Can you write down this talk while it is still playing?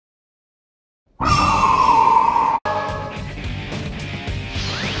Baby,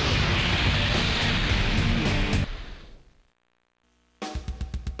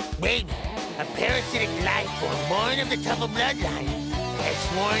 a parasitic life form born of the Tubble bloodline, has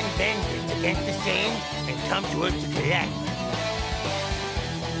sworn vengeance against the Saiyans and come to Earth to collect.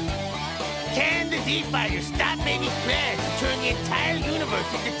 Can the Z-Fighters stop Baby's plans to turn the entire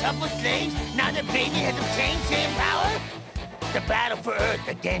universe into Tubble slaves now that Baby has obtained Saiyan power? The battle for Earth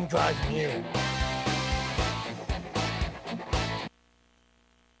again draws near.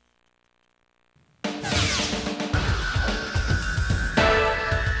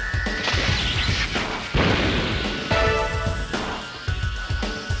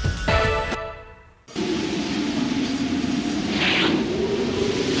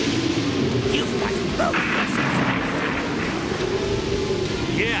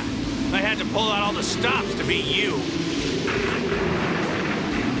 Yeah, I had to pull out all the stops to beat you.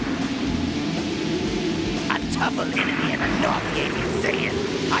 A Tubble enemy and a nauseating Saiyan.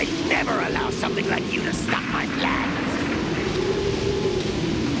 I'd never allow something like you to stop my plans.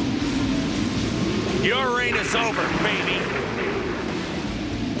 Your reign is over, baby.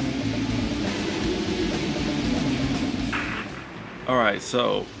 Alright,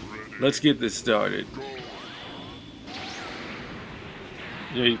 so let's get this started.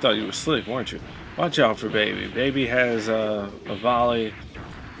 Yeah, you thought you were slick, weren't you? Watch out for Baby. Baby has a volley.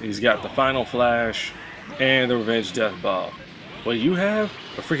 He's got the final flash and the revenge death ball. What you have?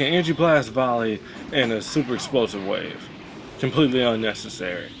 A freaking energy blast volley and a super explosive wave. Completely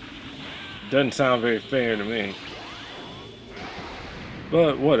unnecessary. Doesn't sound very fair to me.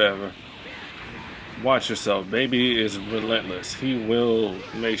 But whatever. Watch yourself. Baby is relentless. He will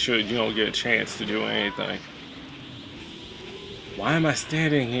make sure you don't get a chance to do anything. Why am I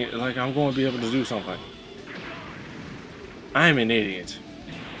standing here like I'm going to be able to do something? I'm an idiot.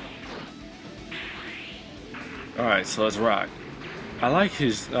 Alright, so let's rock. I like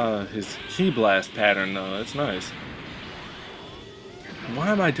his key blast pattern though. That's nice. Why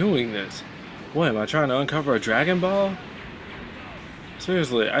am I doing this? What, am I trying to uncover a Dragon Ball?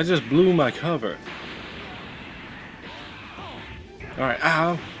 Seriously, I just blew my cover. Alright,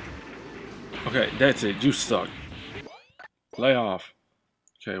 ow. Okay, that's it. You suck. Lay off.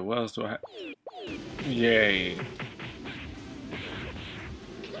 Okay, what else do I have? Yay.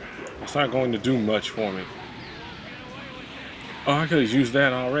 It's not going to do much for me. Oh, I could have used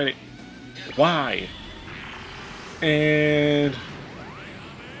that already. Why? And...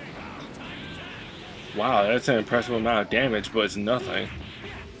 wow, that's an impressive amount of damage, but it's nothing.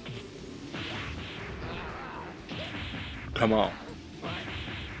 Come on.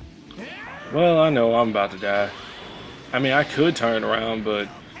 Well, I know I'm about to die. I mean, I could turn around, but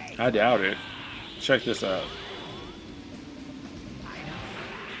I doubt it. Check this out.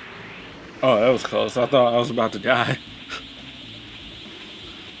 Oh, that was close. I thought I was about to die.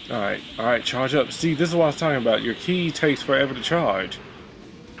 Alright, charge up. See, this is what I was talking about. Your key takes forever to charge.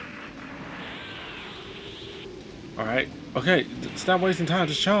 Alright, okay, stop wasting time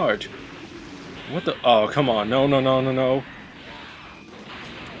to charge. What the? Oh, come on. No. At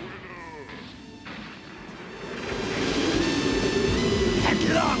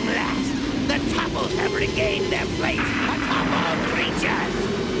long last, the Tupples have regained their place atop all creatures.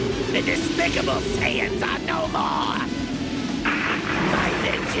 The despicable Saiyans are no more. My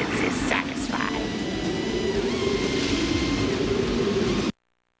vengeance is satisfied.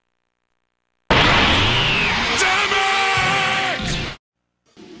 Damn it!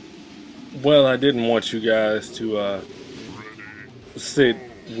 Well, I didn't want you guys to sit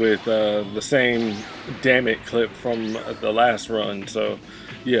with the same damn it clip from the last run, so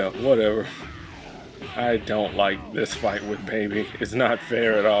yeah, whatever. I don't like this fight with Baby. It's not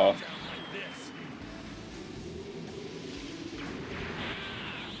fair at all.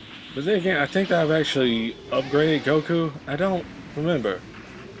 But then again, I think that I've actually upgraded Goku. I don't remember.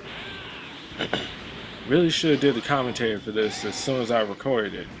 Really should have did the commentary for this as soon as I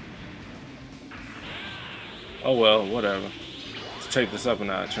recorded it. Oh well, whatever. Let's take this up a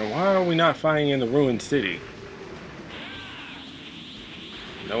notch. And why are we not fighting in the ruined city?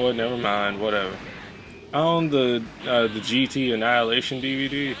 You know what? Never mind. Whatever. I own the GT Annihilation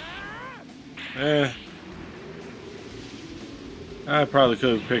DVD. I probably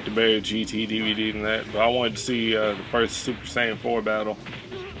could have picked a better GT DVD than that, but I wanted to see the first Super Saiyan 4 battle.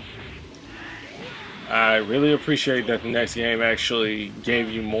 I really appreciate that the next game actually gave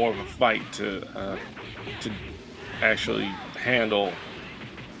you more of a fight to actually handle,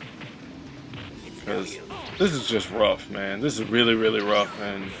 because this is just rough, man. This is really, really rough,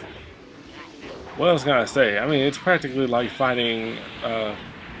 and what else can I say? I mean, it's practically like fighting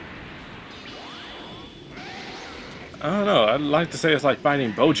I don't know. I'd like to say it's like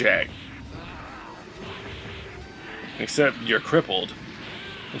fighting Bojack. Except you're crippled.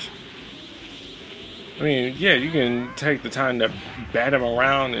 I mean, yeah, you can take the time to bat him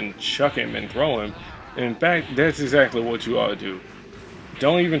around and chuck him and throw him. In fact, that's exactly what you ought to do.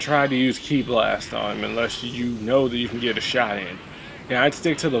 Don't even try to use Ki Blast on him unless you know that you can get a shot in. Yeah, I'd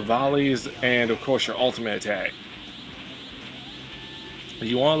stick to the volleys and, of course, your ultimate attack. If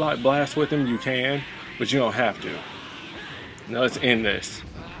you want to like blast with him, you can, but you don't have to. Now let's end this.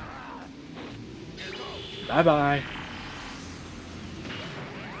 Bye-bye.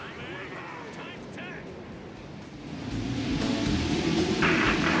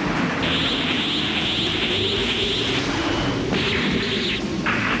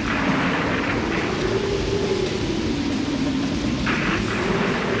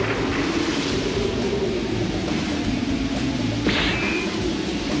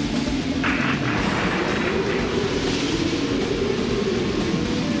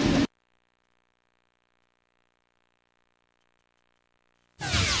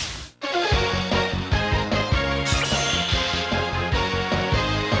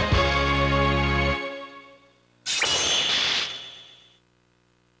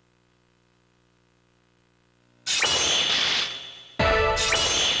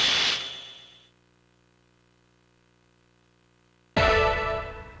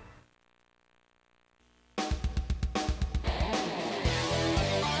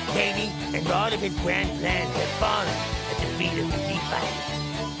 Baby and all of his grand plans have fallen at the feet of the D-Fight.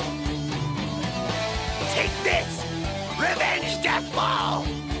 Take this! Revenge Death Ball!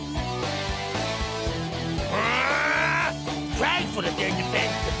 Prideful of their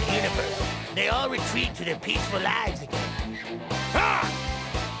defense of the universe, they all retreat to their peaceful lives again.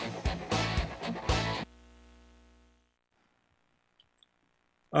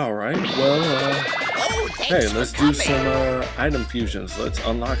 Alright, well, hey, let's do some item fusions. Let's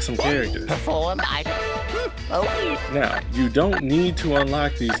unlock some characters. Perform item. Now, you don't need to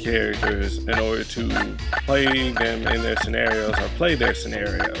unlock these characters in order to play them in their scenarios or play their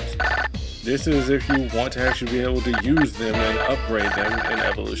scenarios. This is if you want to actually be able to use them and upgrade them in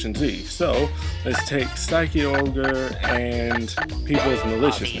Evolution Z. So, let's take Psyche Ogre and People's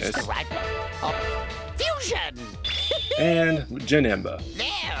Maliciousness. Fusion! And Janemba.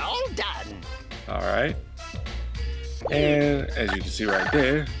 They're all done. Alright. And as you can see right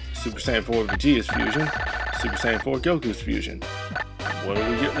there, Super Saiyan 4 Vegeta's fusion, Super Saiyan 4 Goku's fusion. What do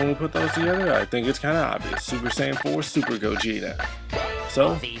we get when we put those together? I think it's kind of obvious. Super Saiyan 4 Super Gogeta.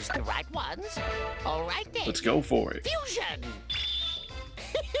 So, are these the right ones? All right then. Let's go for it. Fusion!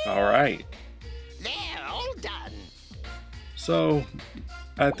 Alright. They're all done. So,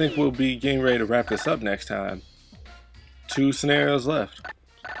 I think we'll be getting ready to wrap this up next time. 2 scenarios left.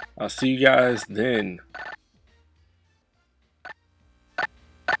 I'll see you guys then.